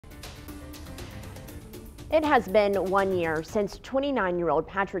It has been 1 year since 29-year-old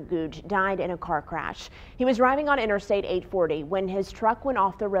Patrick Googe died in a car crash. He was driving on Interstate 840 when his truck went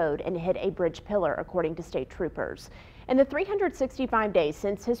off the road and hit a bridge pillar, according to state troopers. In the 365 days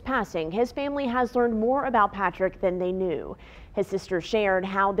since his passing, his family has learned more about Patrick than they knew. His sister shared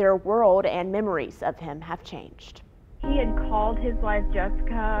how their world and memories of him have changed. He had called his wife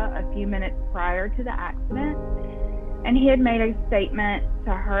Jessica a few minutes prior to the accident, and he had made a statement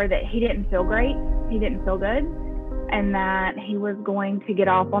to her that he didn't feel great, he didn't feel good, and that he was going to get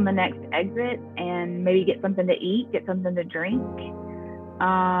off on the next exit and maybe get something to eat, get something to drink,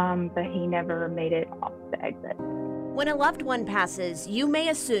 but he never made it off the exit. When a loved one passes, you may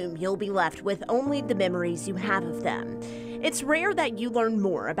assume you'll be left with only the memories you have of them. It's rare that you learn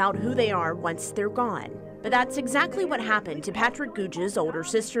more about who they are once they're gone. But that's exactly what happened to Patrick Googe's older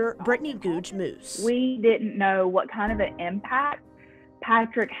sister, Brittany Googe Moose. We didn't know what kind of an impact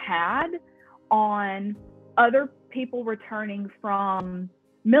Patrick had on other people returning from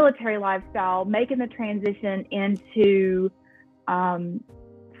military lifestyle, making the transition into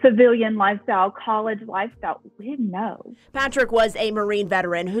civilian lifestyle, college lifestyle. We didn't know. Patrick was a Marine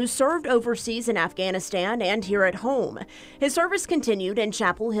veteran who served overseas in Afghanistan and here at home. His service continued in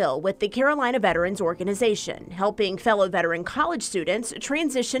Chapel Hill with the Carolina Veterans Organization, helping fellow veteran college students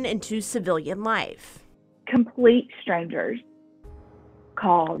transition into civilian life. Complete strangers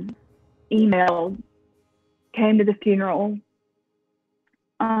called, emailed, came to the funeral.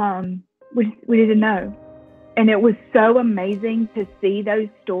 We didn't know. And it was so amazing to see those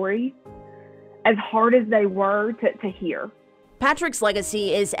stories, as hard as they were to hear. Patrick's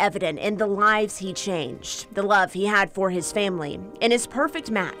legacy is evident in the lives he changed, the love he had for his family, in his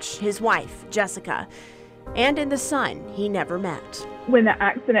perfect match, his wife, Jessica, and in the son he never met. When the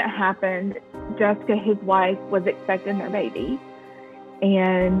accident happened, Jessica, his wife, was expecting their baby,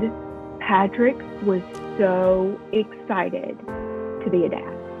 and Patrick was so excited to be a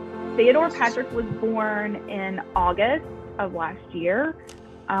dad. Theodore Patrick was born in August of last year,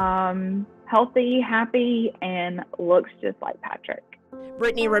 healthy, happy, and looks just like Patrick.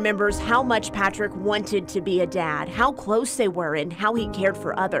 Brittany remembers how much Patrick wanted to be a dad, how close they were, and how he cared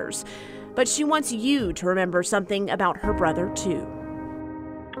for others. But she wants you to remember something about her brother, too.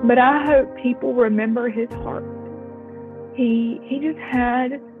 But I hope people remember his heart. He just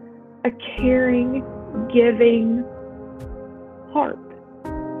had a caring, giving heart.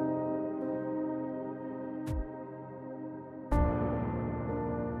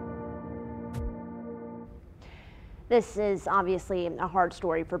 This is obviously a hard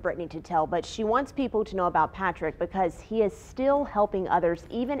story for Brittany to tell, but she wants people to know about Patrick because he is still helping others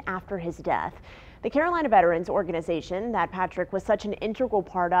even after his death. The Carolina Veterans Organization that Patrick was such an integral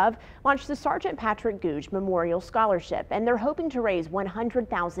part of launched the Sergeant Patrick Googe Memorial Scholarship, and they're hoping to raise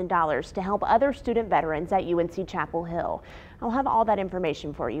 $100,000 to help other student veterans at UNC Chapel Hill. I'll have all that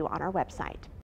information for you on our website.